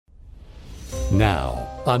Now,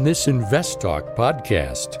 on this Invest Talk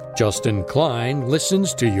podcast, Justin Klein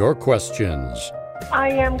listens to your questions. I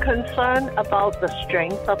am concerned about the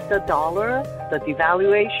strength of the dollar, the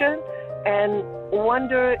devaluation, and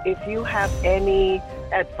wonder if you have any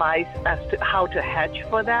advice as to how to hedge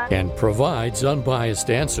for that. And provides unbiased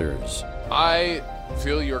answers. I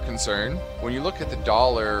feel your concern. When you look at the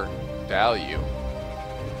dollar value,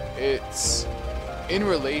 it's in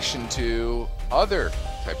relation to other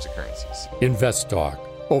types of currencies. Invest Talk,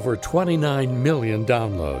 over 29 million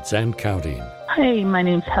downloads and counting. Hi, my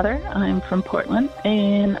name's Heather. I'm from Portland,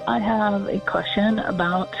 and I have a question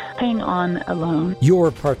about paying on a loan.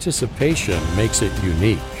 Your participation makes it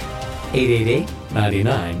unique.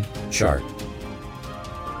 888-99-CHART.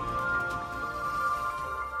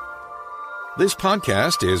 This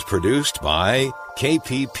podcast is produced by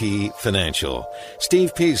KPP Financial.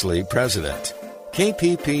 Steve Peasley, President.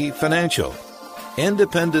 KPP Financial.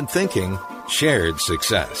 Independent thinking, shared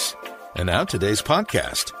success. And now today's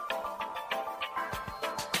podcast.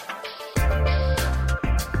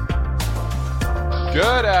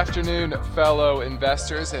 Good afternoon, fellow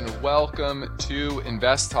investors, and welcome to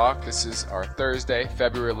Invest Talk. This is our Thursday,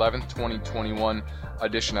 February 11th, 2021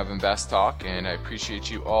 edition of Invest Talk, and I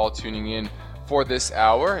appreciate you all tuning in for this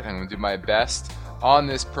hour. I'm going to do my best on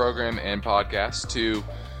this program and podcast to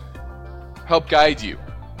help guide you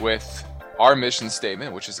with our mission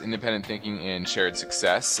statement, which is independent thinking and shared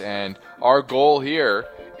success. And our goal here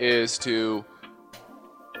is to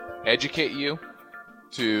educate you,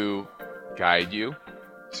 to guide you,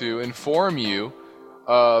 to inform you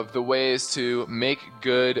of the ways to make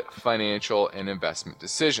good financial and investment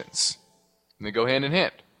decisions. And they go hand in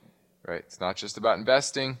hand, right? It's not just about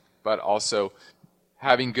investing, but also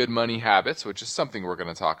having good money habits, which is something we're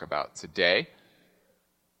going to talk about today.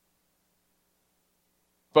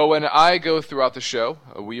 But when I go throughout the show,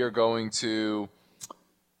 we are going to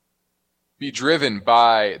be driven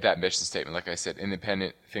by that mission statement. Like I said,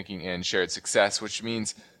 independent thinking and shared success, which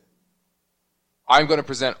means I'm going to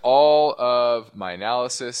present all of my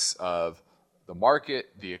analysis of the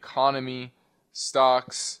market, the economy,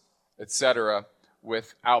 stocks, etc.,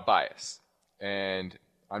 without bias. And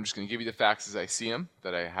I'm just going to give you the facts as I see them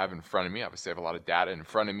that I have in front of me. Obviously, I have a lot of data in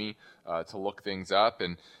front of me to look things up,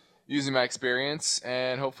 and using my experience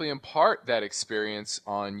and hopefully impart that experience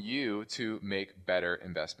on you to make better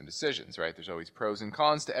investment decisions, right? There's always pros and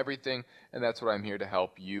cons to everything, and that's what I'm here to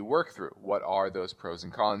help you work through. What are those pros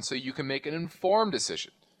and cons so you can make an informed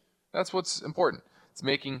decision? That's what's important. It's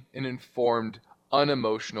making an informed,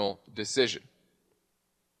 unemotional decision,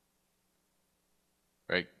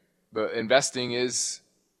 right? But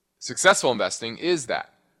successful investing is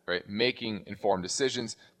that, right? Making informed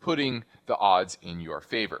decisions, putting the odds in your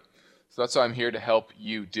favor. So that's what I'm here to help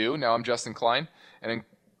you do. Now, I'm Justin Klein, and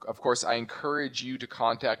of course, I encourage you to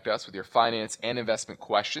contact us with your finance and investment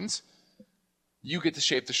questions. You get to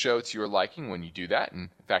shape the show to your liking when you do that. And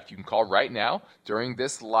in fact, you can call right now during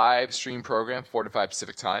this live stream program, 4 to 5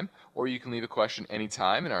 Pacific time, or you can leave a question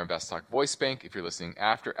anytime in our Invest Talk voice bank. If you're listening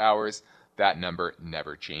after hours, that number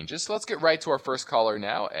never changes. So let's get right to our first caller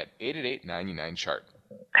now at 888-99-CHART.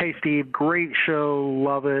 Hey, Steve, great show.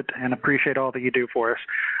 Love it and appreciate all that you do for us.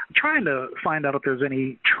 I'm trying to find out if there's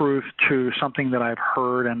any truth to something that I've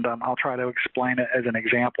heard, and I'll try to explain it as an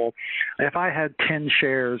example. If I had 10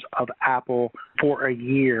 shares of Apple for a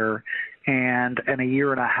year, and in a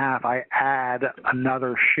year and a half I add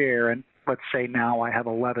another share, and let's say now I have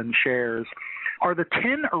 11 shares, are the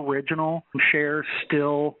 10 original shares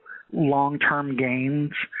still long-term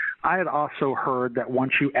gains? I had also heard that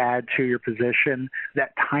once you add to your position,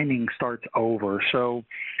 that timing starts over. So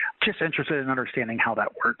just interested in understanding how that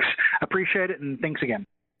works. Appreciate it, and thanks again.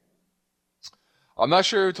 I'm not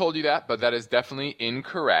sure who told you that, but that is definitely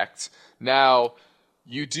incorrect. Now,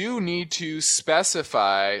 you do need to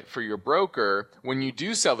specify for your broker, when you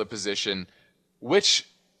do sell the position, which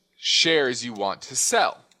shares you want to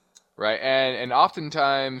sell. Right, and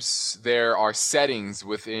oftentimes there are settings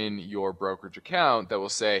within your brokerage account that will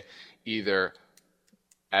say either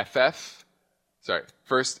FIFO,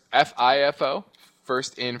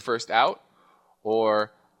 first in, first out,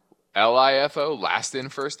 or LIFO, last in,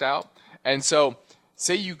 first out. And so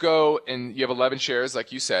say you go and you have 11 shares,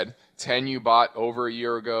 like you said, 10 you bought over a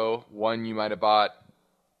year ago, 1 you might have bought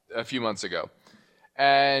a few months ago,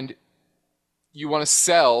 and you want to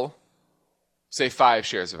sell, say, 5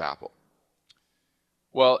 shares of Apple.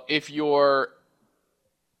 Well, if your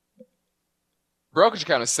brokerage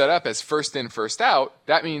account is set up as first in, first out,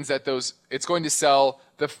 that means that it's going to sell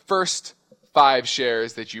the first 5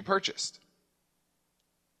 shares that you purchased.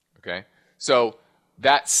 Okay? So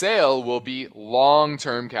that sale will be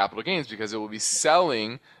long-term capital gains because it will be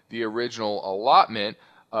selling the original allotment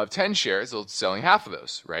of 10 shares. It's selling half of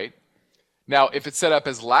those, right? Now, if it's set up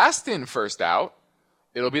as last in, first out,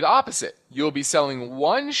 it'll be the opposite. You'll be selling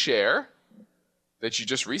 1 share that you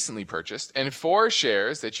just recently purchased and 4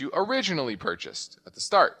 shares that you originally purchased at the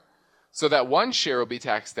start. So that 1 share will be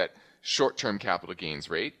taxed at short-term capital gains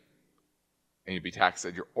rate, and you'll be taxed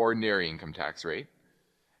at your ordinary income tax rate.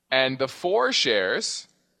 And the 4 shares,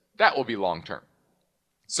 that will be long-term.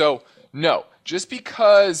 So, no, just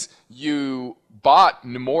because you bought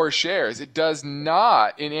more shares, it does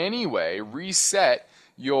not in any way reset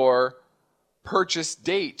your purchase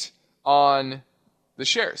date on the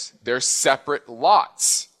shares. They're separate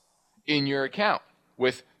lots in your account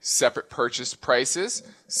with separate purchase prices,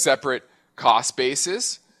 separate cost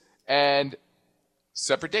bases, and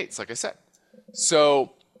separate dates, like I said.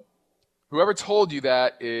 So whoever told you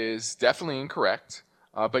that is definitely incorrect,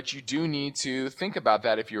 but you do need to think about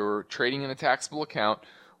that if you're trading in a taxable account,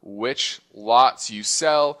 which lots you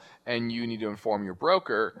sell, and you need to inform your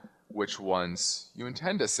broker which ones you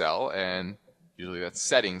intend to sell, and usually that's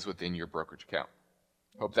settings within your brokerage account.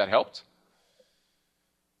 Hope that helped.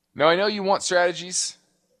 Now, I know you want strategies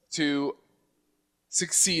to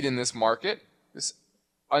succeed in this market, this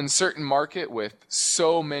uncertain market with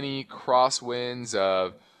so many crosswinds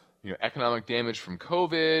of economic damage from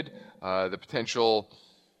COVID, the potential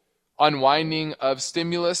unwinding of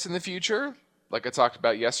stimulus in the future, like I talked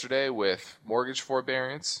about yesterday with mortgage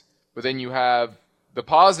forbearance. But then you have the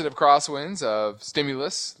positive crosswinds of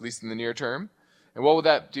stimulus, at least in the near term. And what will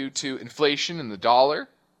that do to inflation and the dollar?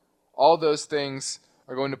 All those things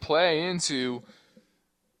are going to play into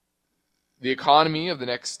the economy of the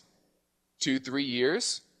next 2-3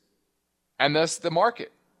 years, and thus the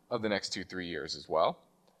market of the next 2-3 years as well.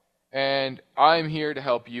 And I'm here to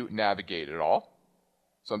help you navigate it all.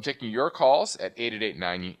 So I'm taking your calls at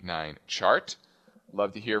 888-99-CHART.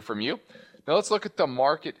 Love to hear from you. Now let's look at the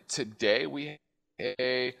market today. We have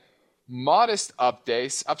a modest up day,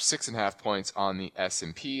 up 6.5 points on the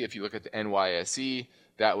S&P. If you look at the NYSE,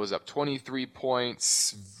 that was up 23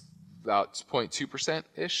 points, about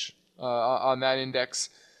 0.2%-ish on that index.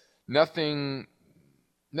 Nothing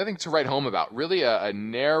to write home about. Really a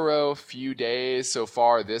narrow few days so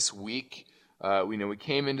far this week. We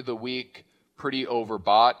came into the week pretty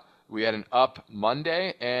overbought. We had an up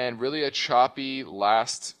Monday and really a choppy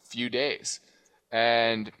last few days.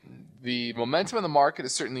 And the momentum of the market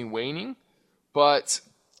is certainly waning, but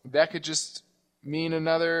that could just mean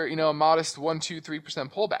another, a modest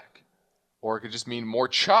 1-3% pullback. Or it could just mean more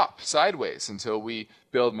chop sideways until we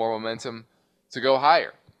build more momentum to go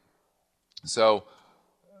higher. So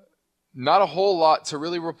not a whole lot to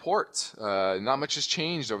really report. Not much has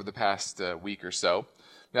changed over the past week or so.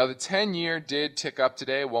 Now, the 10-year did tick up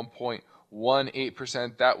today,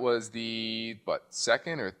 1.18%. That was the,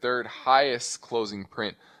 second or third highest closing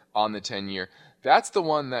print on the 10-year. That's the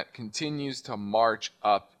one that continues to march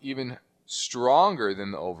up even stronger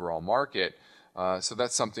than the overall market. So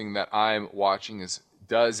that's something that I'm watching is,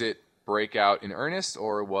 does it break out in earnest,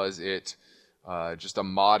 or was it just a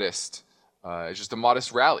modest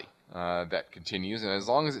rally that continues? And as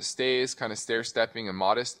long as it stays kind of stair-stepping and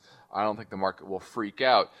modest, I don't think the market will freak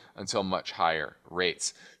out until much higher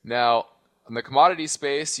rates. Now, in the commodity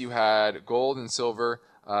space, you had gold and silver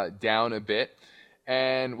down a bit.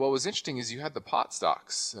 And what was interesting is you had the pot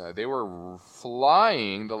stocks. They were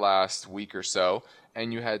flying the last week or so,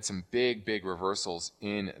 and you had some big reversals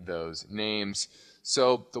in those names.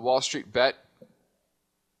 So the Wall Street bet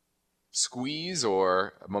squeeze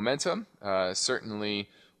or momentum certainly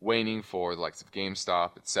waning for the likes of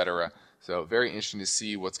GameStop, etc. So very interesting to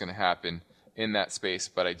see what's going to happen in that space.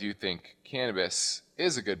 But I do think cannabis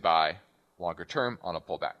is a good buy longer term on a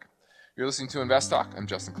pullback. You're listening to Invest Talk. I'm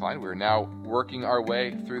Justin Klein. We're now working our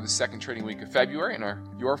way through the second trading week of February, and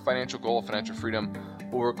your financial goal of financial freedom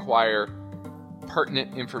will require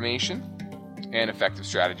pertinent information and effective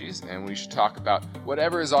strategies, and we should talk about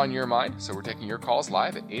whatever is on your mind. So we're taking your calls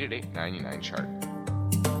live at 888-99-CHART.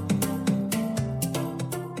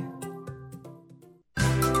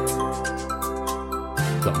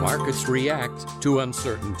 The markets react to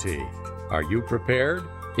uncertainty. Are you prepared?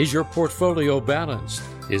 Is your portfolio balanced?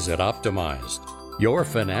 Is it optimized? Your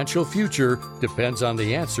financial future depends on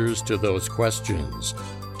the answers to those questions.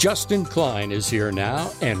 Justin Klein is here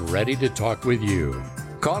now and ready to talk with you.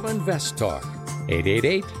 Call Invest Talk,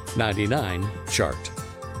 888-99-CHART.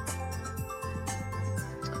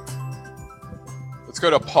 Let's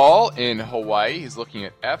go to Paul in Hawaii. He's looking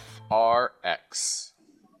at FRX.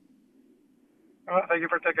 Thank you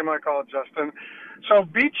for taking my call, Justin. So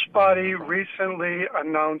Beachbody recently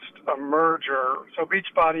announced a merger. So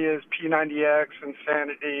Beachbody is P90X,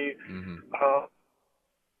 Insanity.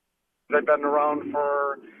 They've been around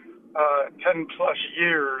for 10 plus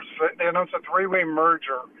years. They announced a three-way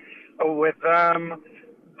merger with them,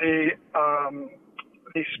 the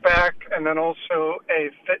SPAC, and then also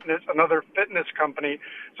another fitness company.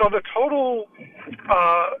 So the total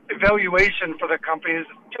valuation for the company is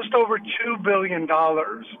just over $2 billion.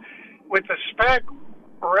 With the SPAC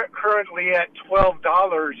currently at $12,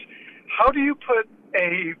 how do you put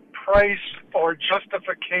a price or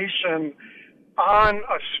justification on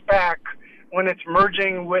a SPAC when it's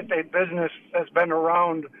merging with a business that's been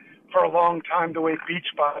around for a long time the way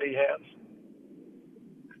Beachbody has?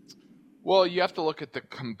 Well, you have to look at the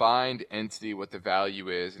combined entity, what the value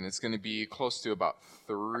is, and it's going to be close to about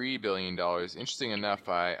 $3 billion. Interesting enough,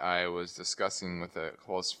 I was discussing with a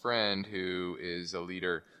close friend who is a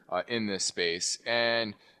leader in this space,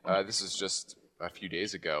 and this is just a few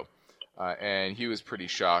days ago, and he was pretty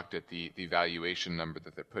shocked at the valuation number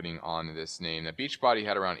that they're putting on this name. Now, Beachbody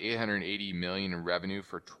had around $880 million in revenue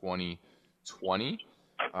for 2020,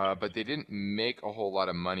 but they didn't make a whole lot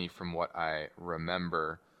of money from what I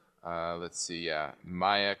remember. Let's see,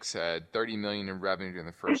 MyX had $30 million in revenue during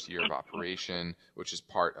the first year of operation, which is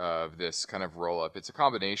part of this kind of roll-up. It's a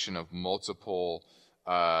combination of multiple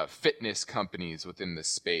fitness companies within the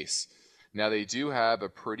space. Now, they do have a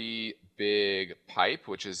pretty big PIPE,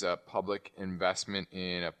 which is a public investment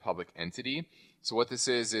in a public entity. So what this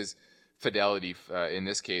is Fidelity, in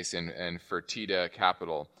this case, and Fertitta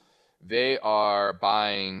Capital. They are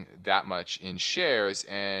buying that much in shares,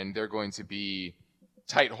 and they're going to be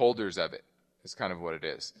tight holders of it. Is kind of what it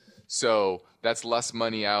is. So that's less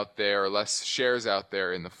money out there, or less shares out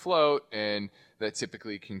there in the float, and that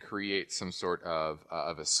typically can create some sort of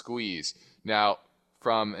a squeeze. Now,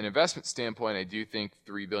 from an investment standpoint, I do think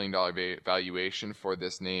 $3 billion valuation for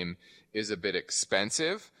this name is a bit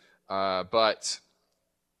expensive, but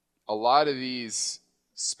a lot of these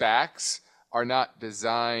SPACs are not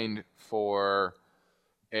designed for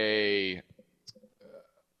a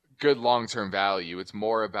good long-term value. It's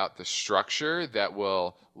more about the structure that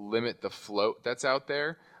will limit the float that's out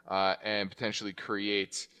there and potentially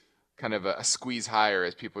create kind of a squeeze higher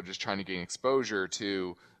as people are just trying to gain exposure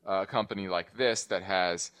to a company like this that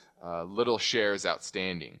has little shares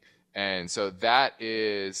outstanding. And so that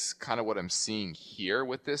is kind of what I'm seeing here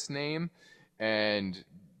with this name, and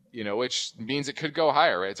which means it could go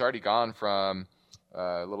higher, right? It's already gone from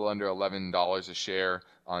a little under $11 a share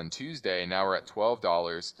on Tuesday, and now we're at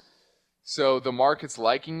 $12. So the market's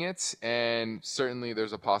liking it, and certainly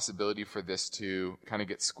there's a possibility for this to kind of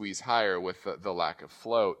get squeezed higher with the lack of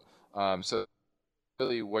float. So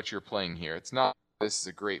really what you're playing here, it's not this is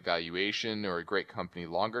a great valuation or a great company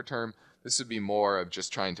longer term. This would be more of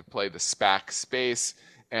just trying to play the SPAC space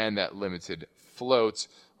and that limited float,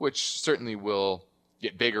 which certainly will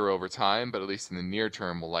get bigger over time, but at least in the near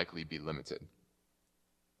term will likely be limited.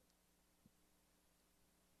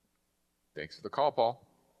 Thanks for the call, Paul.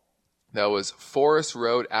 That was Forest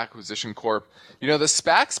Road Acquisition Corp. The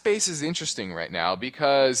SPAC space is interesting right now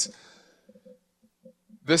because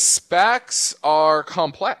the SPACs are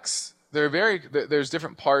complex. There's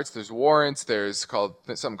different parts. There's warrants. There's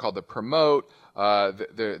something called the promote.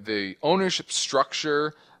 The ownership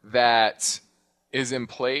structure that is in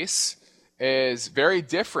place is very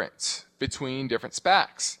different between different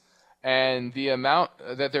SPACs. And the amount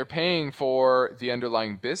that they're paying for the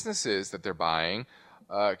underlying businesses that they're buying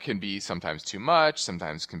can be sometimes too much,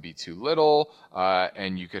 sometimes can be too little,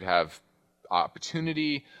 and you could have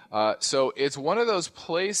opportunity. So it's one of those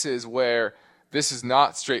places where this is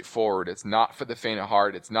not straightforward. It's not for the faint of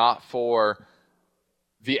heart. It's not for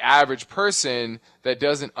the average person that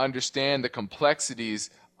doesn't understand the complexities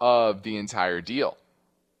of the entire deal.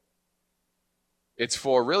 It's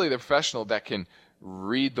for really the professional that can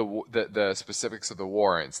read the specifics of the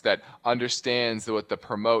warrants, that understands what the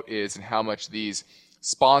promote is and how much these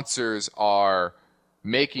sponsors are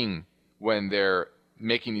making when they're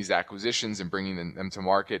making these acquisitions and bringing them to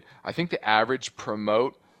market. I think the average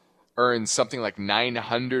promote earns something like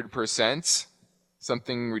 900%,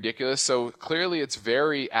 something ridiculous. So clearly it's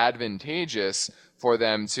very advantageous for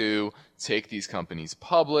them to take these companies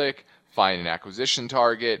public, find an acquisition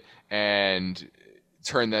target, and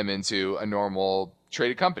turn them into a normal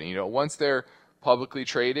traded company. Once they're publicly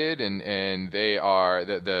traded and they are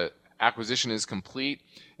the acquisition is complete,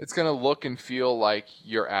 it's going to look and feel like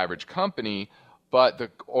your average company, but the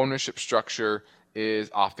ownership structure is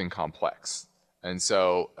often complex. And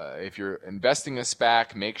so if you're investing in a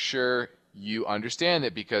SPAC, make sure you understand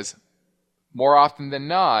it, because more often than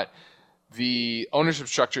not, the ownership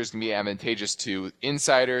structure is going to be advantageous to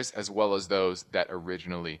insiders as well as those that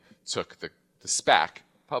originally took the SPAC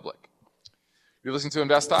public. You're listening to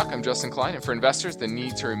Invest Talk. I'm Justin Klein, and for investors, the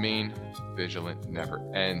need to remain vigilant never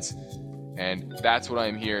ends. And that's what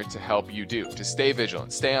I'm here to help you do, to stay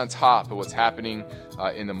vigilant, stay on top of what's happening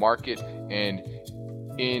in the market and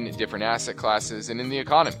in different asset classes and in the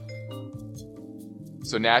economy.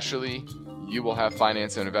 So naturally, you will have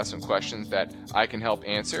finance and investment questions that I can help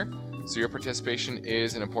answer. So your participation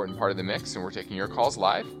is an important part of the mix, and we're taking your calls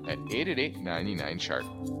live at 888-99-CHART.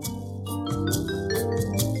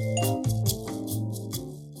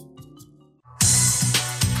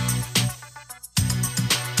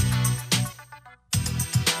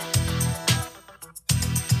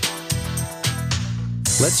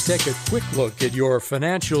 Let's take a quick look at your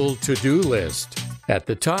financial to-do list. At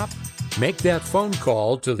the top, make that phone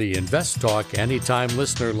call to the Invest Talk Anytime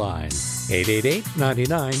listener line,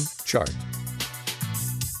 888-99-CHART.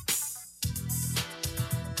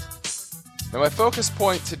 Now, my focus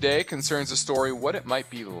point today concerns a story what it might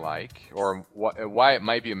be like, or why it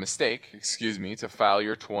might be a mistake, to file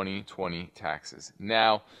your 2020 taxes.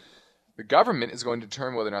 Now, the government is going to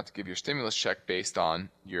determine whether or not to give your stimulus check based on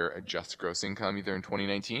your adjusted gross income either in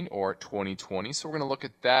 2019 or 2020. So we're going to look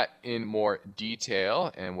at that in more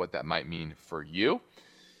detail and what that might mean for you.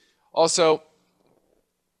 Also,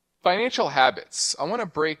 financial habits. I want to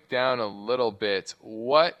break down a little bit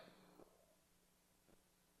what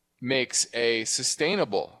makes a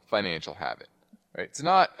sustainable financial habit. Right? It's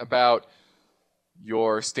not about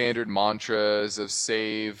your standard mantras of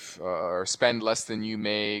save or spend less than you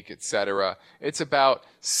make, etc. It's about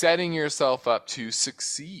setting yourself up to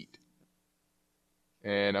succeed.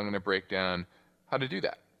 And I'm going to break down how to do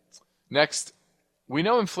that. Next, we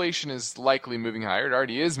know inflation is likely moving higher. It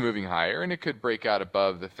already is moving higher, and it could break out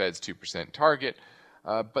above the Fed's 2% target.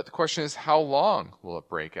 But the question is, how long will it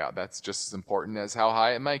break out? That's just as important as how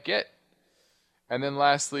high it might get. And then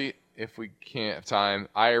lastly, if we can't have time,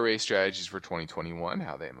 IRA strategies for 2021,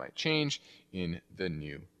 how they might change in the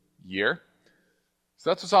new year. So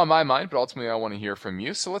that's what's on my mind, but ultimately I want to hear from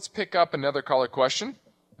you. So let's pick up another caller question.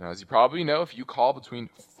 Now, as you probably know, if you call between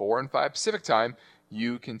 4 and 5 Pacific time,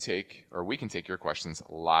 we can take your questions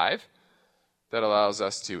live. That allows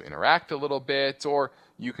us to interact a little bit, or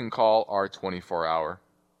you can call our 24-hour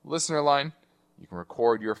listener line. You can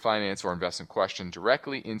record your finance or investment question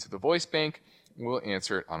directly into the voice bank. We'll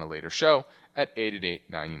answer it on a later show at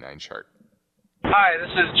 888-99-CHART. Hi,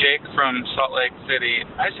 this is Jake from Salt Lake City.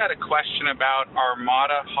 I just had a question about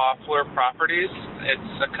Armada Hoffler Properties.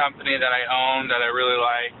 It's a company that I own that I really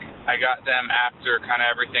like. I got them after kind of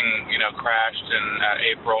everything, crashed in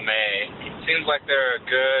April, May. Seems like they're a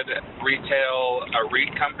good retail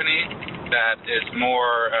REIT company that is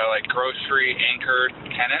more like grocery-anchored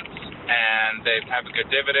tenants. And they have a good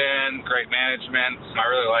dividend, great management. I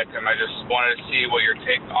really like them. I just wanted to see what your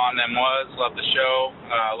take on them was. Love the show.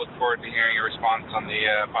 Look forward to hearing your response on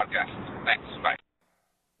the podcast. Thanks. Bye.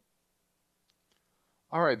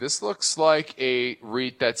 All right, this looks like a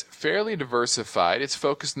REIT that's fairly diversified. It's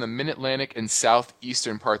focused in the Mid-Atlantic and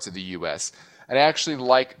southeastern parts of the U.S. And I actually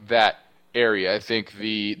like that area. I think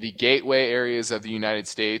the gateway areas of the United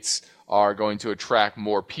States are going to attract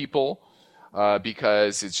more people.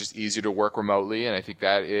 Because it's just easier to work remotely. And I think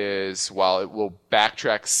that is, while it will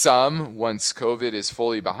backtrack some once COVID is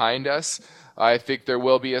fully behind us, I think there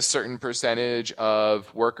will be a certain percentage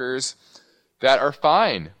of workers that are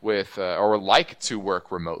fine with or like to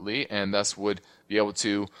work remotely and thus would be able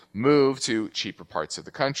to move to cheaper parts of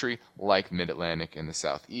the country, like Mid-Atlantic and the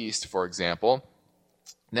Southeast, for example.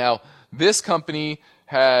 Now, this company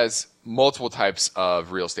has multiple types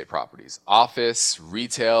of real estate properties: office,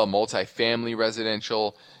 retail, multifamily,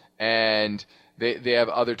 residential, and they have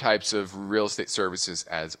other types of real estate services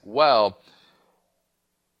as well.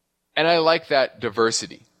 And I like that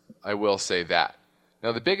diversity. I will say that.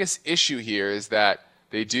 Now, the biggest issue here is that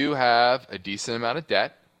they do have a decent amount of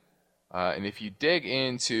debt. And if you dig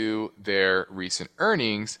into their recent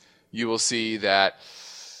earnings, you will see that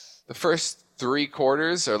the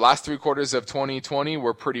last 3 quarters of 2020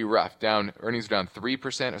 were pretty rough. Earnings were down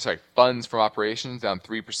 3%. Funds from operations down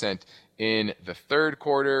 3% in the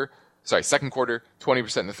second quarter,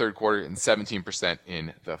 20% in the third quarter, and 17%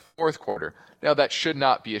 in the fourth quarter. Now, that should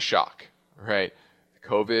not be a shock, right?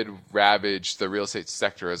 COVID ravaged the real estate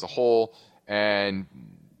sector as a whole, and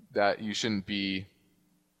that you shouldn't be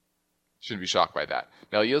shocked by that.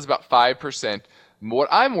 Now, yield's about 5%. What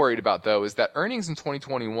I'm worried about, though, is that earnings in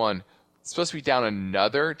 2021 it's supposed to be down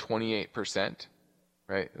another 28%,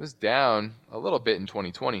 right? It was down a little bit in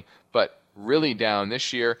 2020, but really down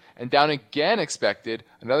this year, and down again expected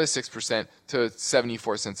another 6% to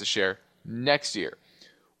 74 cents a share next year.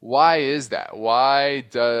 Why is that? Why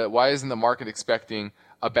isn't the market expecting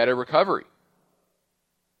a better recovery?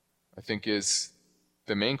 I think is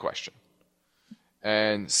the main question.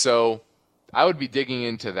 And so I would be digging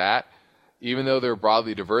into that. Even though they're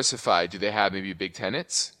broadly diversified, do they have maybe big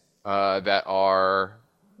tenants that are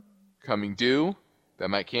coming due that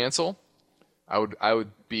might cancel? I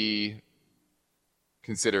would be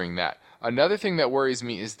considering that. Another thing that worries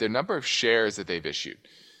me is the number of shares that they've issued.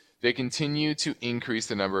 They continue to increase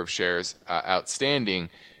the number of shares outstanding.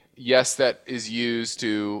 Yes, that is used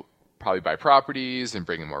to probably buy properties and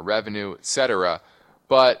bring in more revenue, etc.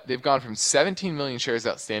 But they've gone from 17 million shares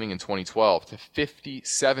outstanding in 2012 to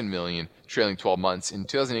 57 million trailing 12 months. In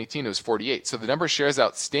 2018, it was 48. So the number of shares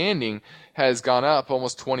outstanding has gone up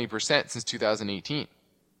almost 20% since 2018.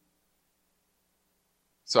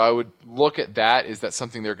 So I would look at that. Is that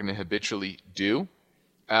something they're going to habitually do?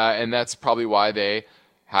 And that's probably why they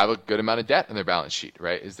have a good amount of debt on their balance sheet,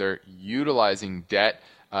 right? Is they're utilizing debt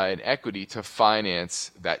and equity to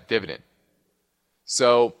finance that dividend.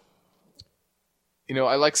 So,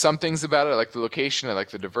 I like some things about it. I like the location. I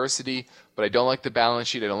like the diversity. But I don't like the balance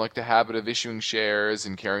sheet. I don't like the habit of issuing shares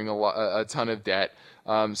and carrying a ton of debt.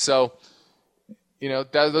 Those are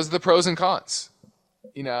the pros and cons.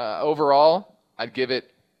 Overall, I'd give it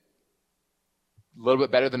a little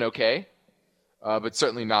bit better than okay, but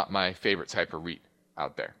certainly not my favorite type of REIT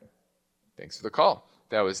out there. Thanks for the call.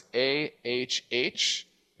 That was AHH,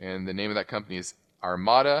 and the name of that company is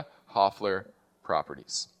Armada Hoffler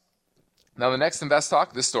Properties. Now, the next Invest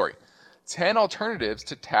Talk, this story. 10 alternatives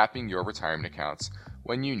to tapping your retirement accounts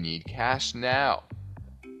when you need cash now.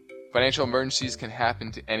 Financial emergencies can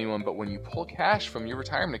happen to anyone, but when you pull cash from your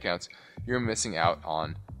retirement accounts, you're missing out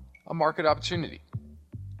on a market opportunity.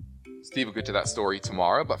 Steve will get to that story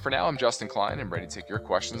tomorrow, but for now, I'm Justin Klein. I'm ready to take your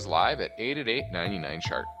questions live at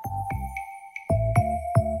 888-99-CHART.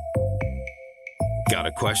 Got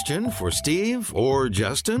a question for Steve or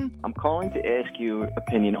Justin? I'm calling to ask you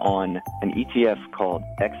opinion on an ETF called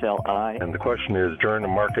XLI. And the question is, during the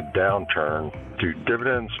market downturn, do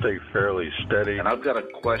dividends stay fairly steady? And I've got a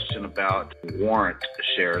question about warrant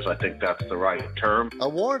shares. I think that's the right term. A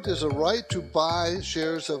warrant is a right to buy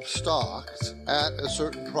shares of stocks at a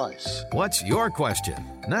certain price. What's your question?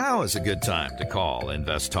 Now is a good time to call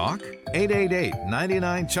Invest Talk.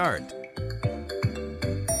 888-99-CHART.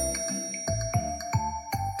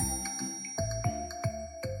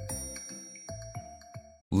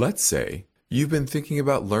 Let's say you've been thinking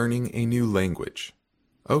about learning a new language.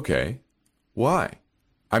 Okay, why?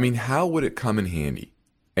 I mean, how would it come in handy?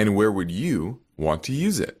 And where would you want to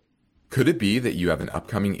use it? Could it be that you have an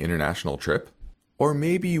upcoming international trip? Or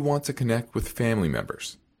maybe you want to connect with family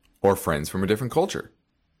members or friends from a different culture?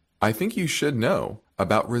 I think you should know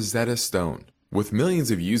about Rosetta Stone. With millions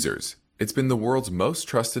of users, it's been the world's most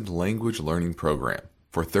trusted language learning program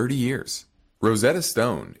for 30 years. Rosetta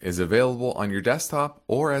Stone is available on your desktop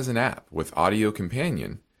or as an app with Audio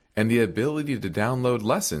Companion and the ability to download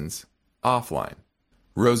lessons offline.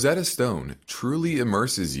 Rosetta Stone truly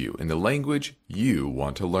immerses you in the language you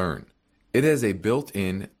want to learn. It has a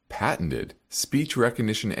built-in, patented speech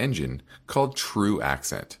recognition engine called True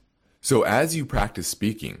Accent. So as you practice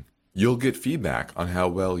speaking, you'll get feedback on how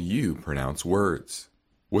well you pronounce words.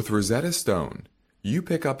 With Rosetta Stone, you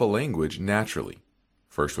pick up a language naturally,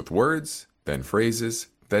 first with words, then phrases,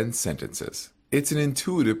 then sentences. It's an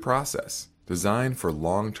intuitive process designed for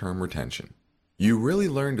long-term retention. You really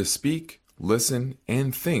learn to speak, listen,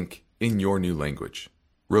 and think in your new language.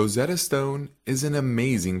 Rosetta Stone is an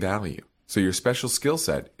amazing value, so your special skill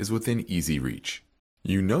set is within easy reach.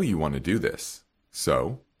 You know you want to do this,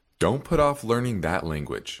 so don't put off learning that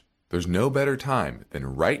language. There's no better time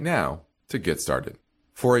than right now to get started.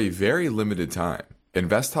 For a very limited time,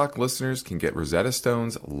 Invest Talk listeners can get Rosetta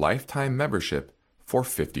Stone's lifetime membership for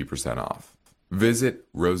 50% off. Visit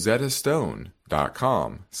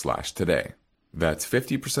rosettastone.com/today. That's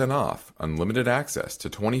 50% off unlimited access to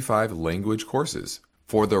 25 language courses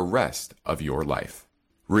for the rest of your life.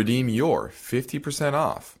 Redeem your 50%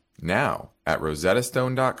 off now at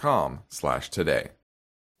rosettastone.com/today.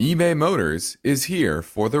 eBay Motors is here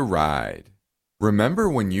for the ride. Remember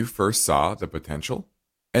when you first saw the potential?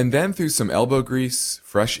 And then through some elbow grease,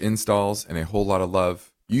 fresh installs, and a whole lot of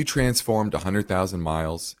love, you transformed 100,000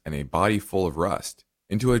 miles and a body full of rust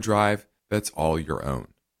into a drive that's all your own.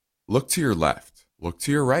 Look to your left. Look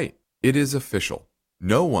to your right. It is official.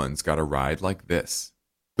 No one's got a ride like this.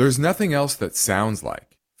 There's nothing else that sounds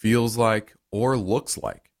like, feels like, or looks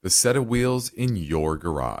like the set of wheels in your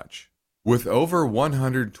garage. With over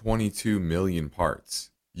 122 million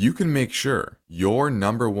parts, you can make sure your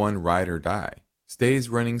number one ride or die stays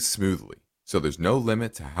running smoothly, so there's no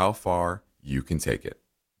limit to how far you can take it.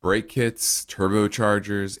 Brake kits,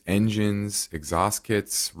 turbochargers, engines, exhaust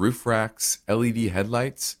kits, roof racks, LED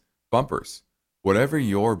headlights, bumpers, whatever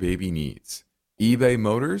your baby needs, eBay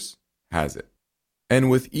Motors has it.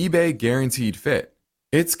 And with eBay Guaranteed Fit,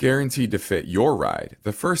 it's guaranteed to fit your ride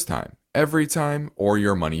the first time, every time, or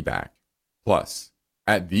your money back. Plus,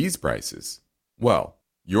 at these prices, well,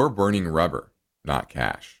 you're burning rubber, not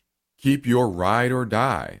cash. Keep your ride or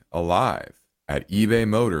die alive at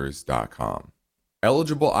ebaymotors.com.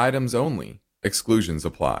 Eligible items only. Exclusions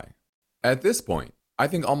apply. At this point, I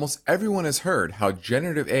think almost everyone has heard how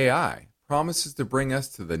generative AI promises to bring us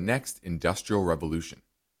to the next industrial revolution.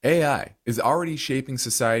 AI is already shaping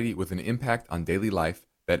society with an impact on daily life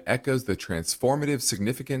that echoes the transformative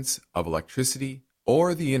significance of electricity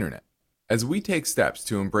or the internet. As we take steps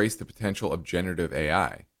to embrace the potential of generative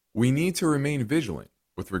AI, we need to remain vigilant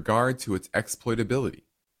with regard to its exploitability.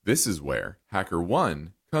 This is where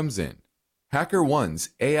HackerOne comes in.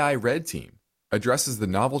 HackerOne's AI Red Team addresses the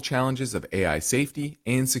novel challenges of AI safety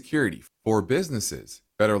and security for businesses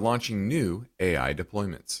that are launching new AI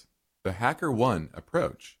deployments. The HackerOne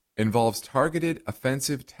approach involves targeted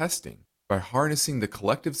offensive testing by harnessing the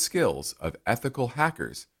collective skills of ethical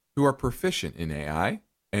hackers who are proficient in AI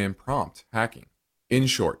and prompt hacking. In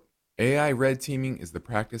short, AI red teaming is the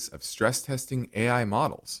practice of stress testing AI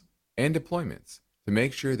models and deployments to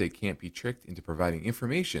make sure they can't be tricked into providing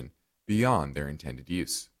information beyond their intended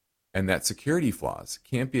use, and that security flaws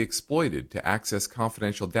can't be exploited to access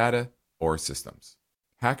confidential data or systems.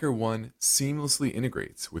 HackerOne seamlessly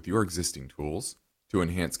integrates with your existing tools to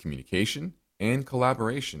enhance communication and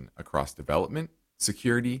collaboration across development,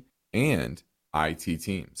 security, and IT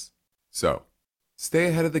teams. So, stay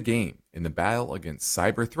ahead of the game in the battle against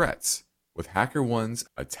cyber threats with HackerOne's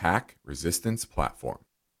attack resistance platform.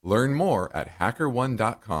 Learn more at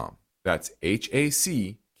hackerone.com. That's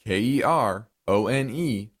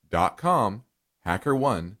HackerOne.com,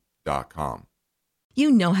 hackerone.com. You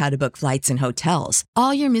know how to book flights and hotels.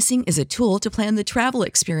 All you're missing is a tool to plan the travel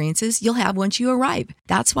experiences you'll have once you arrive.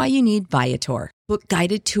 That's why you need Viator. Book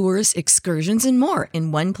guided tours, excursions, and more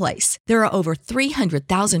in one place. There are over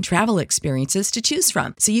 300,000 travel experiences to choose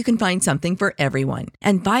from, so you can find something for everyone.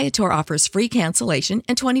 And Viator offers free cancellation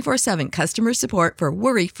and 24/7 customer support for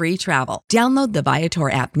worry-free travel. Download the Viator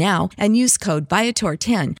app now and use code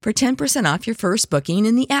Viator10 for 10% off your first booking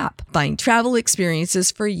in the app. Find travel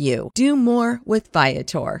experiences for you. Do more with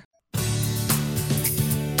Viator.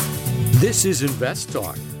 This is Invest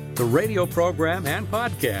Talk, the radio program and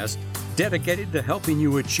podcast dedicated to helping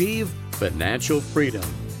you achieve financial freedom.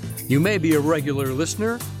 You may be a regular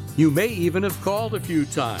listener. You may even have called a few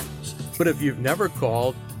times. But if you've never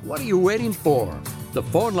called, what are you waiting for? The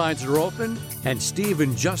phone lines are open, and Steve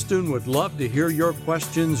and Justin would love to hear your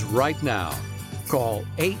questions right now. Call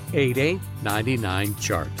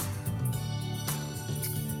 888-99-CHART.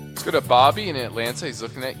 Let's go to Bobby in Atlanta. He's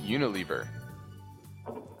looking at Unilever.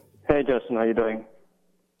 Hey, Justin. How you doing?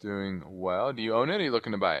 Doing well. Do you own it, or are you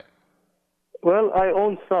looking to buy it? Well, I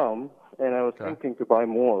own some, and I was thinking to buy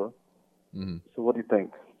more. Mm-hmm. So what do you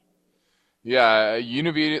think? Yeah,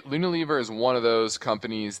 Unilever is one of those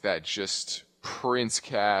companies that just prints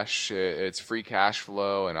cash. Its free cash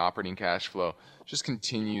flow and operating cash flow just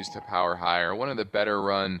continues to power higher. One of the better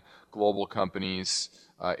run global companies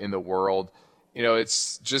in the world. You know,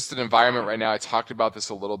 it's just an environment right now. I talked about this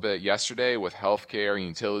a little bit yesterday with healthcare and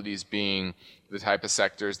utilities being the type of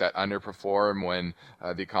sectors that underperform when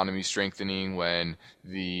the economy is strengthening, when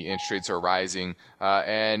the interest rates are rising,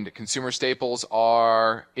 and consumer staples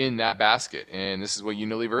are in that basket. And this is what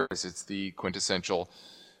Unilever is. It's the quintessential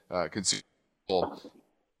consumer staple.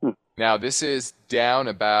 Now, this is down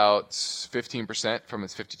about 15% from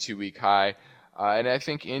its 52-week high, and I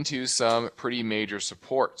think into some pretty major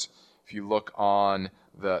support. If you look on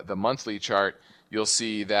the monthly chart, you'll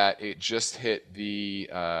see that it just hit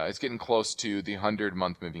it's getting close to the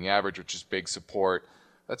 100-month moving average, which is big support.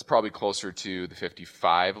 That's probably closer to the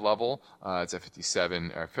 55 level. It's at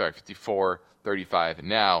 57 or 54.35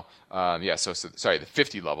 now. Sorry, the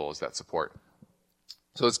 50 level is that support.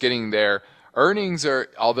 So it's getting there. Earnings are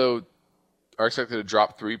expected to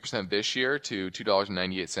drop 3% this year to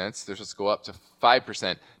 $2.98. They're supposed to go up to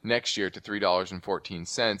 5% next year to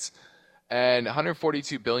 $3.14. And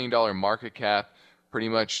 $142 billion market cap, pretty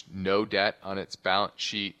much no debt on its balance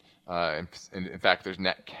sheet. In fact, there's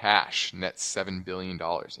net $7 billion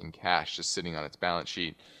in cash just sitting on its balance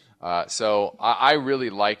sheet. So I really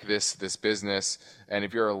like this business. And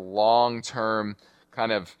if you're a long-term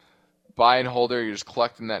kind of buy and holder, you're just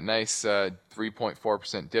collecting that nice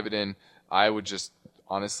 3.4% dividend, I would just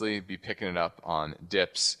honestly be picking it up on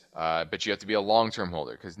dips. But you have to be a long-term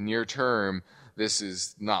holder because near term, this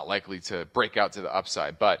is not likely to break out to the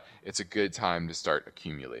upside, but it's a good time to start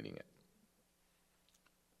accumulating it.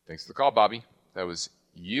 Thanks for the call, Bobby. That was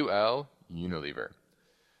UL Unilever.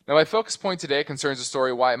 Now, my focus point today concerns a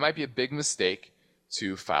story why it might be a big mistake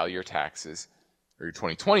to file your taxes, or your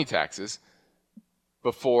 2020 taxes,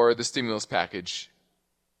 before the stimulus package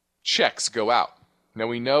checks go out. Now,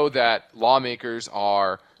 we know that lawmakers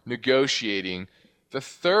are negotiating the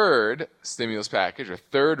third stimulus package, or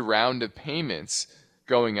third round of payments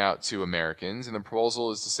going out to Americans, and the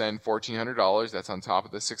proposal is to send $1,400. That's on top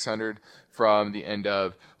of the $600 from the end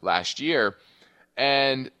of last year.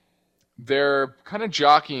 And they're kind of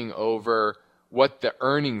jockeying over what the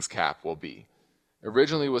earnings cap will be.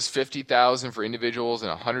 Originally it was $50,000 for individuals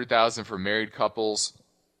and $100,000 for married couples.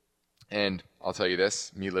 And I'll tell you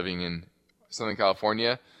this, me living in Southern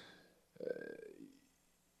California,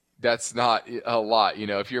 that's not a lot. You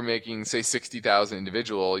know, if you're making, say, $60,000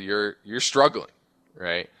 individual, you're struggling,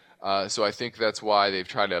 right? So I think that's why they've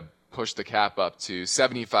tried to push the cap up to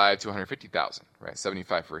 $75,000 to $150,000, right?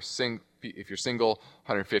 $75,000 for if you're single,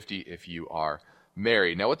 $150,000 if you are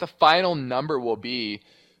married. Now, what the final number will be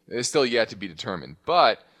is still yet to be determined,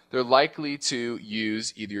 but they're likely to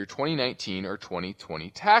use either your 2019 or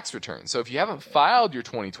 2020 tax return. So if you haven't filed your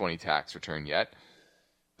 2020 tax return yet,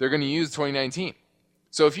 they're going to use 2019.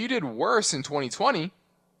 So if you did worse in 2020,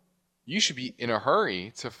 you should be in a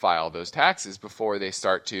hurry to file those taxes before they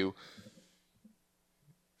start to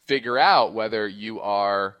figure out whether you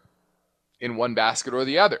are in one basket or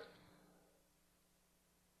the other.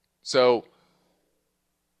 So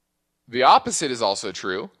the opposite is also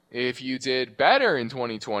true. If you did better in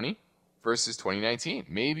 2020 versus 2019,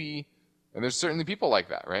 maybe, and there's certainly people like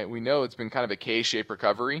that, right? We know it's been kind of a K-shaped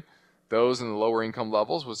recovery. Those in the lower income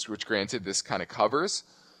levels, which granted this kind of covers,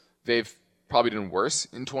 they've probably done worse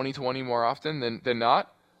in 2020 more often than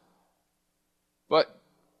not. But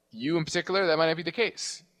you in particular, that might not be the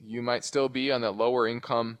case. You might still be on that lower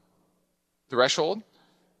income threshold,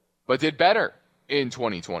 but did better in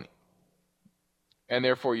 2020. And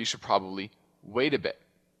therefore, you should probably wait a bit.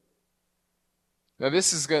 Now,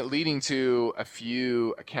 this is leading to a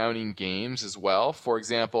few accounting games as well. For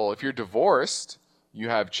example, if you're divorced, you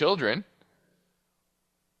have children,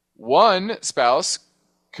 one spouse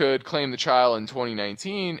could claim the child in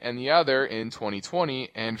 2019 and the other in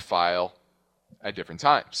 2020 and file at different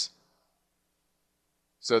times.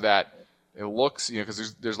 So that it looks,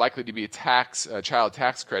 because there's likely to be a child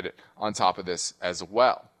tax credit on top of this as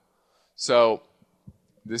well. So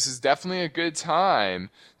this is definitely a good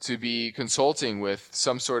time to be consulting with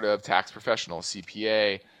some sort of tax professional,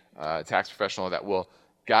 CPA, tax professional that will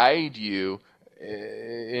guide you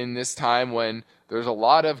in this time when there's a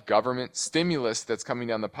lot of government stimulus that's coming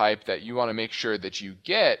down the pipe that you want to make sure that you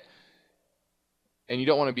get, and you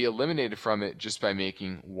don't want to be eliminated from it just by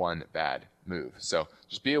making one bad move. So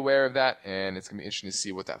just be aware of that, and it's going to be interesting to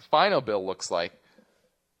see what that final bill looks like.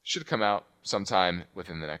 Should come out sometime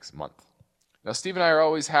within the next month. Now, Steve and I are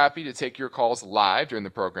always happy to take your calls live during the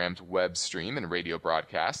program's web stream and radio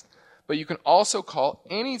broadcast, but you can also call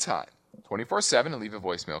anytime, 24/7, and leave a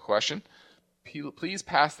voicemail question. Please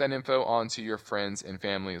pass that info on to your friends and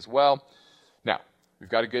family as well. Now, we've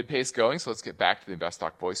got a good pace going, so let's get back to the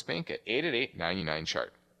InvestTalk Voice Bank at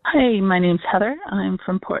 888-99-CHART. Hi, my name's Heather. I'm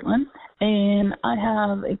from Portland, and I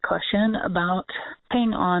have a question about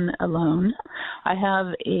paying on a loan. I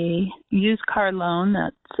have a used car loan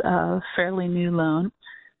that's a fairly new loan.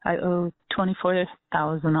 I owe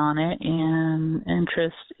 $24,000 on it, and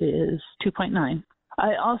interest is 2.9.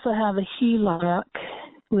 I also have a HELOC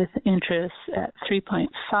with interest at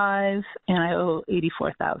 3.5, and I owe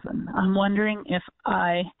 $84,000. I'm wondering if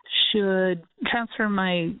I should transfer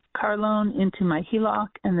my car loan into my HELOC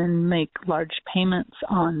and then make large payments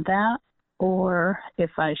on that, or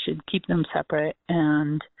if I should keep them separate,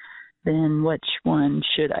 and then which one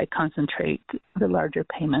should I concentrate the larger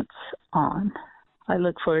payments on? I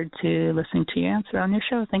look forward to listening to your answer on your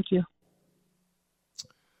show. Thank you.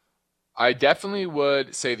 I definitely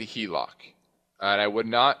would say the HELOC. And I would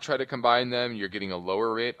not try to combine them. You're getting a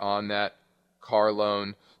lower rate on that car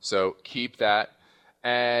loan, so keep that.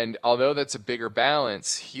 And although that's a bigger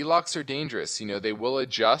balance, HELOCs are dangerous. They will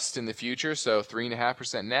adjust in the future, so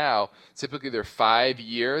 3.5% now. Typically, they're 5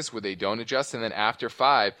 years where they don't adjust, and then after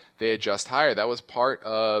 5, they adjust higher. That was part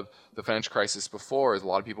of the financial crisis before, as a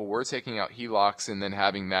lot of people were taking out HELOCs and then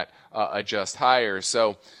having that adjust higher.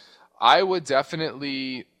 So I would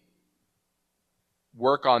definitely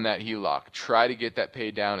work on that HELOC. Try to get that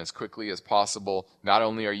paid down as quickly as possible. Not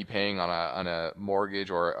only are you paying on a mortgage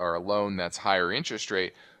or a loan that's higher interest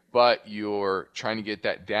rate, but you're trying to get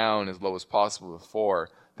that down as low as possible before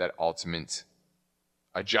that ultimate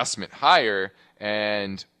adjustment higher,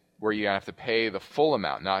 and where you have to pay the full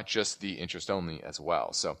amount, not just the interest only as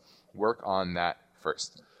well. So work on that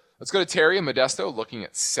first. Let's go to Terry in Modesto looking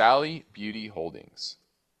at Sally Beauty Holdings.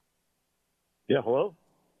 Yeah, hello?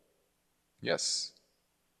 Yes.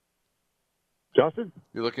 Justin?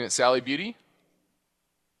 You're looking at Sally Beauty?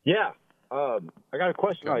 Yeah. I got a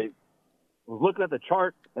question. Okay. I was looking at the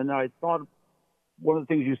chart, and I thought one of the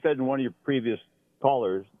things you said in one of your previous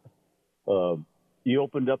callers, you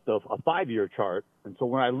opened up a 5-year chart. And so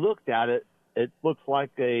when I looked at it, it looks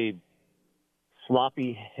like a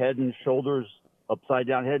sloppy head and shoulders, upside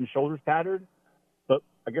down head and shoulders pattern. But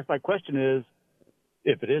I guess my question is,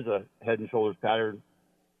 if it is a head and shoulders pattern,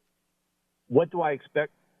 what do I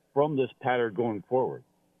expect from this pattern going forward?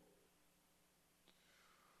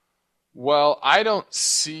 Well, I don't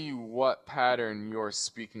see what pattern you're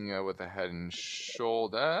speaking of with the head and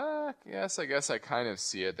shoulder. Yes, I guess I kind of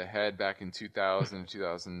see it. The head back in 2000,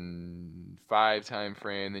 2005 time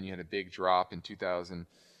frame. Then you had a big drop in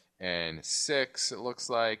 2006, it looks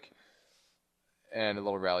like, and a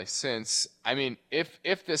little rally since. I mean,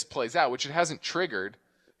 if this plays out, which it hasn't triggered,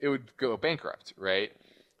 it would go bankrupt, right?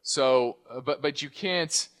 So, but you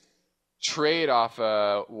can't trade off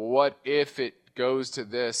what if it goes to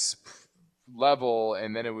this level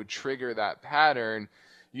and then it would trigger that pattern.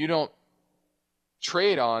 You don't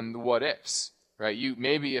trade on the what ifs, right? You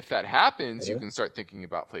maybe if that happens, you can start thinking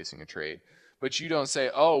about placing a trade, but you don't say,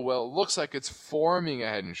 oh, well, it looks like it's forming a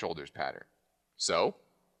head and shoulders pattern. So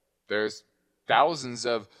there's thousands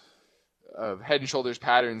of head and shoulders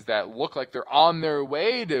patterns that look like they're on their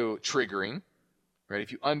way to triggering, right?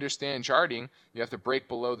 If you understand charting, you have to break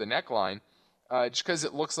below the neckline. Just because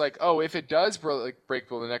it looks like, oh, if it does break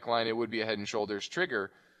below the neckline, it would be a head and shoulders trigger.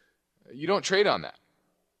 You don't trade on that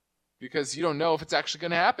because you don't know if it's actually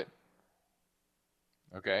going to happen.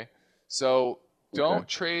 Okay? So don't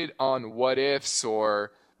trade on what ifs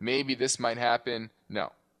or maybe this might happen.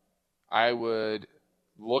 No. I would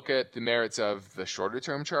look at the merits of the shorter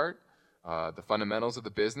term chart, the fundamentals of the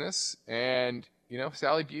business, and,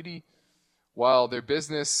 Sally Beauty, while their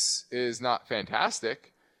business is not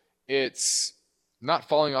fantastic, it's not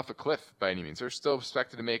falling off a cliff by any means. They're still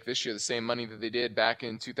expected to make this year the same money that they did back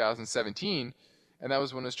in 2017, and that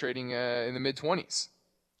was when it was trading in the mid-20s.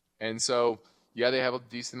 And so, yeah, they have a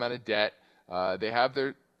decent amount of debt. They have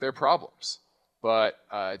their problems. But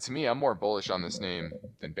to me, I'm more bullish on this name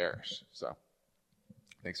than bearish. So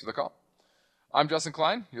thanks for the call. I'm Justin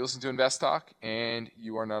Klein. You listen to Invest Talk, and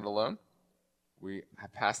you are not alone. We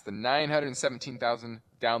have passed the 917,000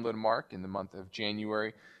 download mark in the month of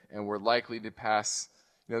January, and we're likely to pass,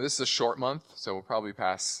 this is a short month, so we'll probably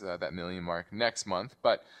pass that million mark next month.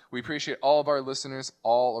 But we appreciate all of our listeners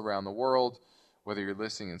all around the world, whether you're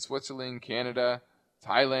listening in Switzerland, Canada,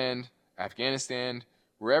 Thailand, Afghanistan,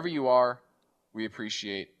 wherever you are. We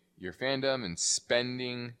appreciate your fandom and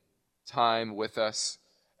spending time with us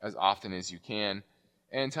as often as you can,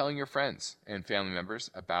 and telling your friends and family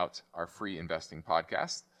members about our free investing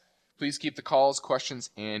podcast. Please keep the calls, questions,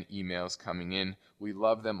 and emails coming in. We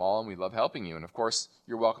love them all, and we love helping you. And, of course,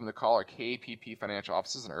 you're welcome to call our KPP financial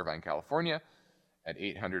offices in Irvine, California at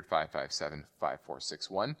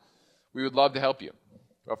 800-557-5461. We would love to help you.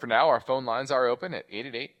 But for now, our phone lines are open at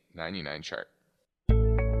 888-99-CHART.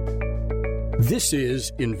 This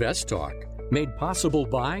is Invest Talk, made possible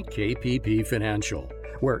by KPP Financial,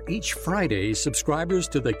 where each Friday, subscribers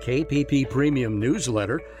to the KPP Premium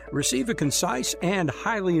newsletter receive a concise and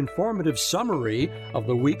highly informative summary of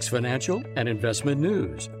the week's financial and investment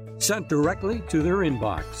news, sent directly to their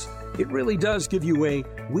inbox. It really does give you a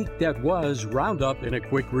week that was roundup in a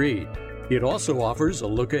quick read. It also offers a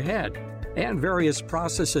look ahead and various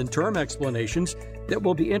process and term explanations that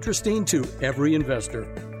will be interesting to every investor.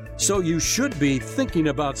 So you should be thinking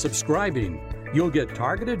about subscribing. You'll get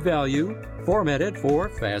targeted value formatted for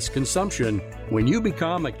fast consumption when you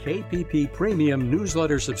become a KPP Premium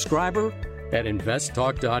newsletter subscriber at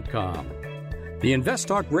investtalk.com. The Invest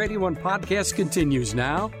Talk Radio and podcast continues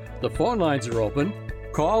now. The phone lines are open.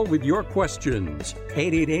 Call with your questions.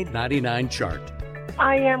 888-99-CHART.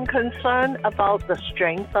 I am concerned about the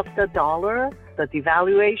strength of the dollar, the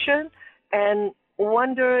devaluation, and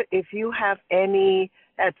wonder if you have any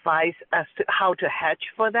advice as to how to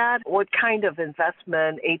hedge for that. What kind of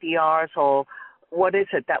investment, ADRs, or what is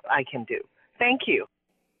it that I can do? Thank you.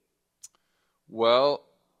 Well,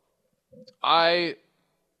 I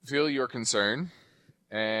feel your concern,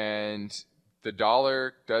 and the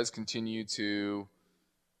dollar does continue to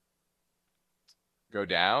go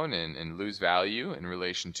down and lose value in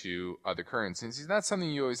relation to other currencies. And that's something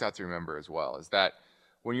you always have to remember as well, is that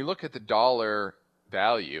when you look at the dollar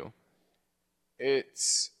value,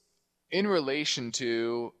 it's in relation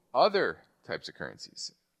to other types of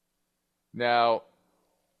currencies. Now,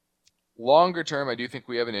 longer term, I do think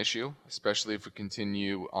we have an issue, especially if we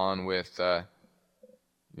continue on with,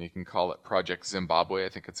 you can call it Project Zimbabwe. I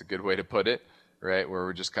think it's a good way to put it, right? Where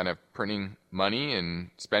we're just kind of printing money and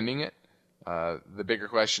spending it. The bigger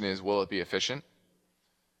question is, will it be efficient?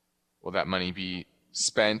 Will that money be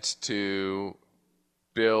spent to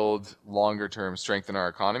build longer term strength in our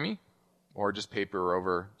economy, or just paper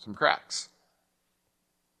over some cracks?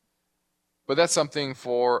 But that's something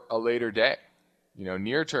for a later day.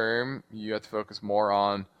 Near term, you have to focus more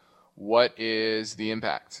on what is the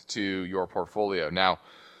impact to your portfolio. Now,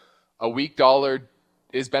 a weak dollar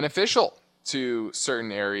is beneficial to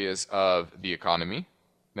certain areas of the economy.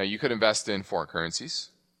 Now, you could invest in foreign currencies,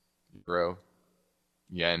 euro,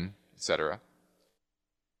 yen, etc.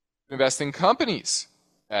 Invest in companies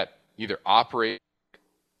that either operate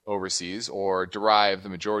overseas or derive the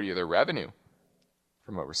majority of their revenue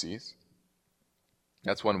from overseas.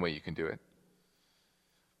 That's one way you can do it.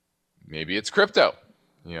 Maybe it's crypto.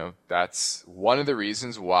 That's one of the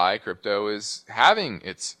reasons why crypto is having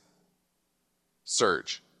its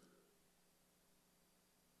surge.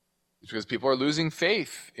 It's because people are losing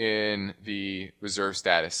faith in the reserve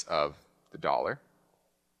status of the dollar.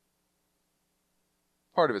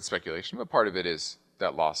 Part of it's speculation, but part of it is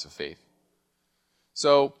that loss of faith.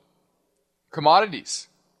 So, commodities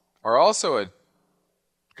are also a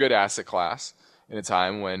good asset class in a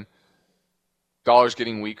time when dollar's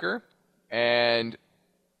getting weaker and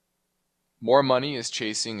more money is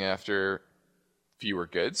chasing after fewer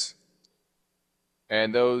goods.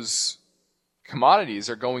 And those commodities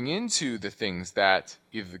are going into the things that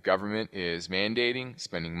either the government is mandating,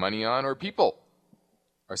 spending money on, or people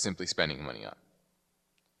are simply spending money on.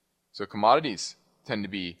 So commodities tend to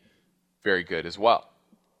be very good as well.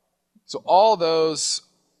 So all those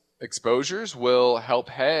exposures will help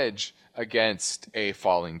hedge against a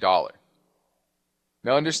falling dollar.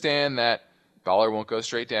 Now understand that dollar won't go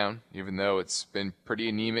straight down, even though it's been pretty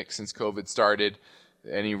anemic since COVID started.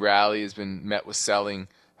 Any rally has been met with selling,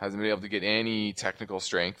 hasn't been able to get any technical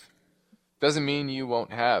strength. Doesn't mean you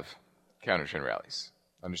won't have counter-trend rallies.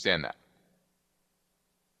 Understand that.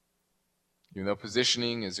 Even though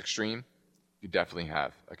positioning is extreme, you definitely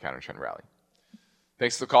have a counter-trend rally.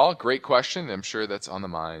 Thanks for the call. Great question. I'm sure that's on the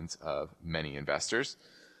minds of many investors.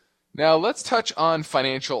 Now let's touch on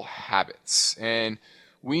financial habits. And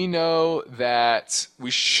we know that we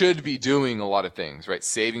should be doing a lot of things, right?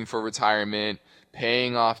 Saving for retirement,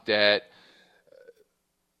 paying off debt,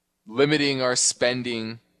 limiting our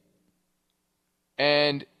spending.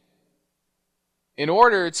 And in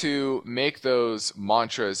order to make those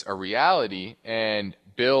mantras a reality and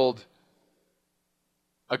build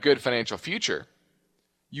a good financial future,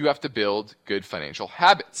 you have to build good financial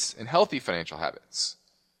habits and healthy financial habits.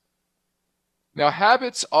 Now,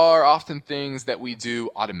 habits are often things that we do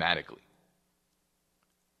automatically.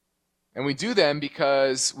 And we do them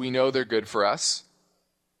because we know they're good for us,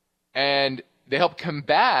 and they help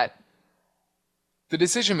combat the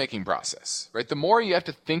decision-making process, right? The more you have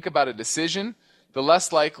to think about a decision, the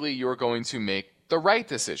less likely you're going to make the right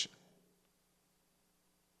decision.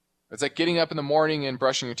 It's like getting up in the morning and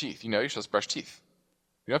brushing your teeth. You're supposed to brush teeth.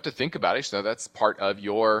 You don't have to think about it. You just know that's part of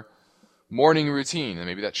your morning routine, and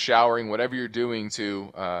maybe that's showering, whatever you're doing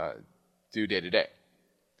to do day to day.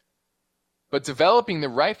 But developing the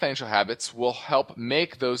right financial habits will help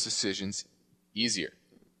make those decisions easier.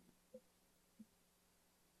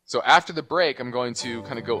 So after the break, I'm going to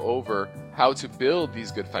kind of go over how to build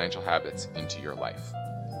these good financial habits into your life.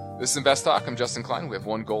 This is Invest Talk. I'm Justin Klein. We have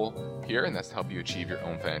one goal here, and that's to help you achieve your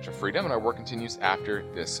own financial freedom, and our work continues after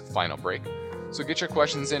this final break. So get your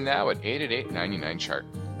questions in now at 888-99-CHART.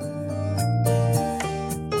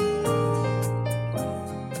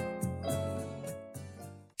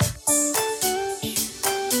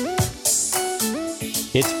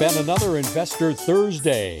 It's been another Investor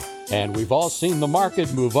Thursday, and we've all seen the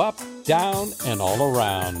market move up, down, and all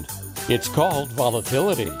around. It's called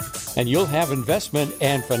volatility, and you'll have investment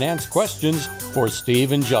and finance questions for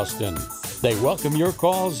Steve and Justin. They welcome your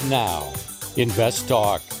calls now. Invest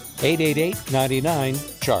Talk,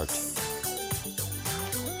 888-99-CHART.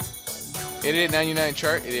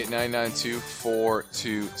 888-99-CHART,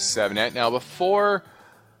 888-992-4278. Now, before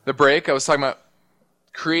the break, I was talking about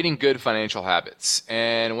creating good financial habits.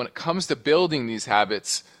 And when it comes to building these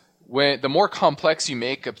habits, the more complex you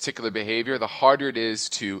make a particular behavior, the harder it is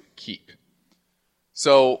to keep.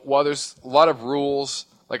 So while there's a lot of rules,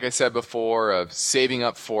 like I said before, of saving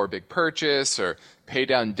up for a big purchase or pay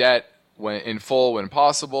down debt in full when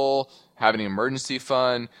possible, having an emergency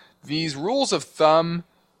fund, these rules of thumb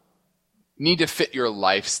need to fit your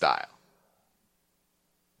lifestyle.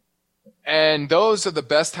 And those are the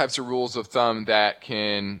best types of rules of thumb that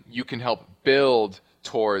you can help build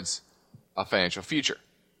towards a financial future.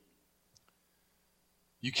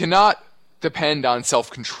 You cannot depend on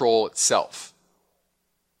self-control itself,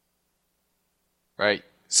 right?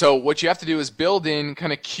 So what you have to do is build in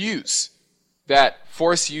kind of cues that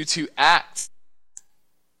force you to act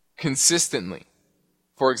consistently.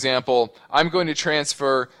 For example, I'm going to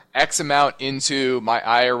transfer X amount into my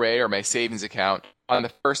IRA or my savings account on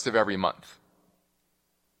the first of every month,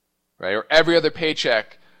 right? Or every other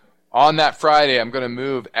paycheck, on that Friday, I'm going to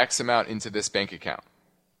move X amount into this bank account.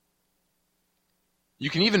 You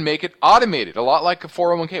can even make it automated, a lot like a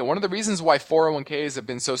 401k. One of the reasons why 401ks have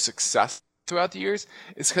been so successful throughout the years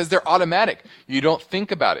is because they're automatic. You don't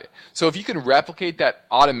think about it. So if you can replicate that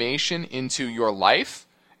automation into your life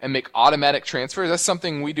and make automatic transfers, that's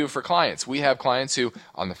something we do for clients. We have clients who,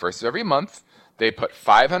 on the first of every month, they put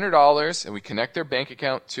 $500 and we connect their bank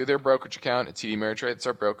account to their brokerage account at TD Ameritrade, it's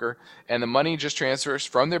our broker, and the money just transfers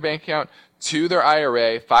from their bank account to their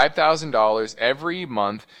IRA, $5,000 every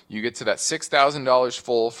month. You get to that $6,000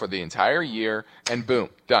 full for the entire year, and boom,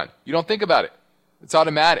 done. You don't think about it. It's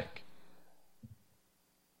automatic.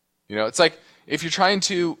 You know, it's like if you're trying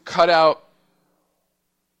to cut out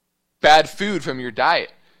bad food from your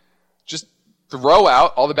diet, just throw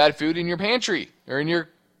out all the bad food in your pantry or in your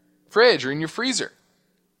fridge or in your freezer.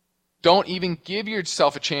 Don't even give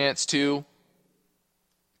yourself a chance to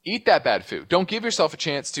eat that bad food. Don't give yourself a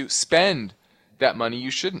chance to spend that money you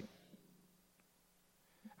shouldn't.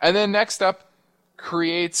 And then next up,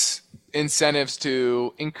 creates incentives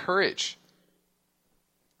to encourage,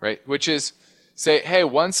 right? Which is say, hey,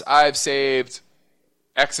 once I've saved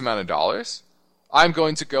X amount of dollars, I'm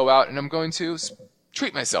going to go out and I'm going to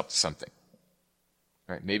treat myself to something.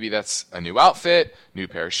 Right? Maybe that's a new outfit, new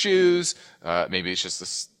pair of shoes, maybe it's just a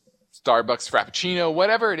Starbucks Frappuccino,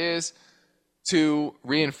 whatever it is, to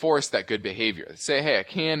reinforce that good behavior. Say, hey, I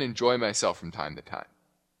can enjoy myself from time to time.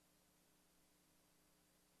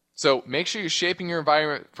 So make sure you're shaping your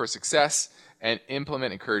environment for success and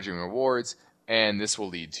implement encouraging rewards, and this will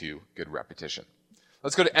lead to good repetition.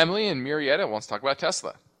 Let's go to Emily in Murrieta, who wants to talk about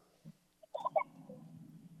Tesla.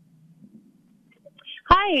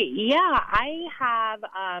 Hi, yeah, I have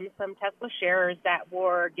some Tesla shares that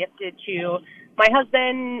were gifted to my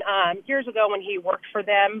husband years ago when he worked for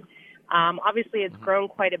them. Obviously, it's grown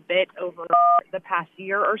quite a bit over the past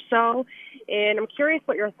year or so, and I'm curious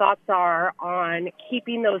what your thoughts are on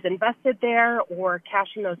keeping those invested there or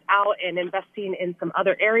cashing those out and investing in some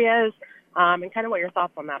other areas, and kind of what your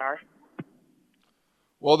thoughts on that are.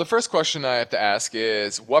 Well, the first question I have to ask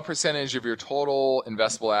is, what percentage of your total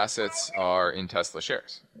investable assets are in Tesla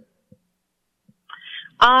shares?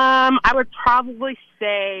 I would probably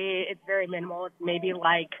say it's very minimal. It's maybe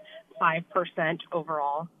like 5%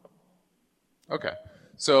 overall. Okay.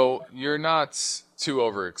 So you're not too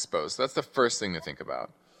overexposed. That's the first thing to think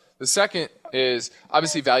about. The second is,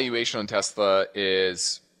 obviously, valuation on Tesla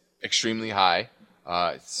is extremely high.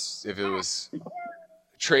 If it was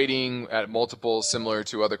trading at multiples similar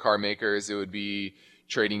to other car makers, it would be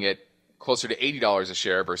trading at closer to $80 a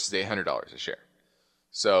share versus $800 a share.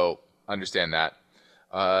 So understand that.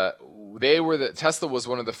 Tesla was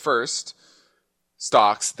one of the first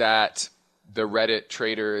stocks that the Reddit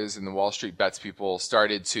traders and the Wall Street Bets people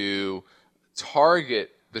started to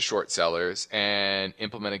target the short sellers and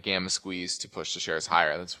implement a gamma squeeze to push the shares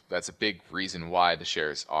higher. That's a big reason why the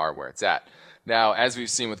shares are where it's at. Now, as we've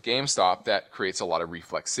seen with GameStop, that creates a lot of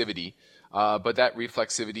reflexivity, but that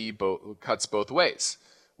reflexivity cuts both ways,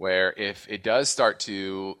 where if it does start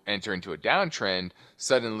to enter into a downtrend,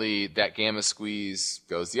 suddenly that gamma squeeze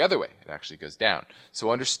goes the other way. It actually goes down.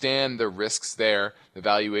 So understand the risks there. The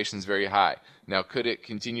valuation is very high. Now, could it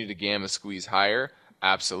continue to gamma squeeze higher?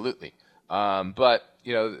 Absolutely. But,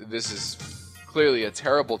 this is clearly a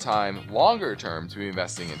terrible time longer term to be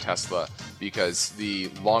investing in Tesla because the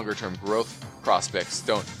longer term growth prospects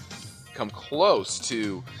don't come close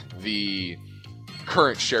to the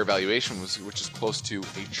current share valuation, which is close to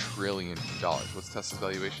 $1 trillion. What's Tesla's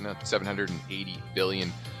valuation now? $780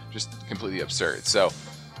 billion. Just completely absurd. So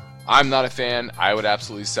I'm not a fan. I would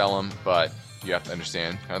absolutely sell them, but you have to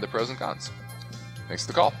understand kind of the pros and cons. Thanks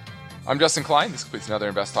for the call. I'm Justin Klein. This completes another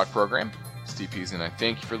Invest Talk program. Steve Peasley and I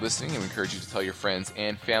thank you for listening, and we encourage you to tell your friends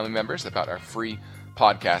and family members about our free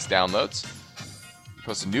podcast downloads. We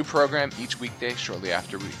post a new program each weekday shortly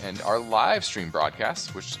after we end our live stream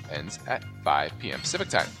broadcast, which ends at 5 p.m. Pacific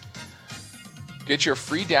time. Get your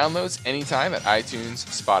free downloads anytime at iTunes,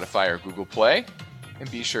 Spotify, or Google Play. And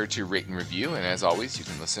be sure to rate and review. And as always, you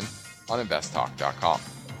can listen on investtalk.com.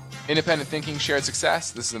 Independent thinking, shared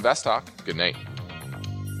success. This is Invest Talk. Good night.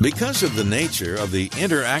 Because of the nature of the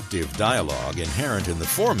interactive dialogue inherent in the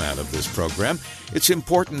format of this program, it's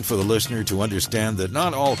important for the listener to understand that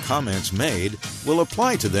not all comments made will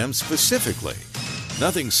apply to them specifically.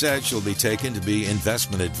 Nothing said shall be taken to be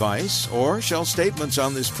investment advice, or shall statements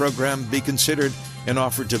on this program be considered an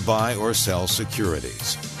offer to buy or sell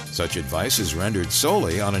securities. Such advice is rendered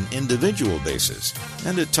solely on an individual basis,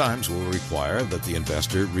 and at times will require that the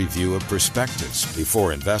investor review a prospectus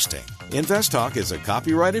before investing. Invest Talk is a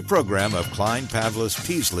copyrighted program of Klein Pavlis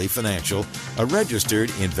Peasley Financial, a registered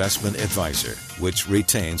investment advisor, which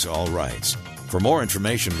retains all rights. For more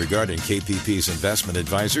information regarding KPP's investment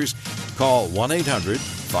advisors, call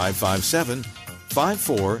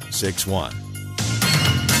 1-800-557-5461.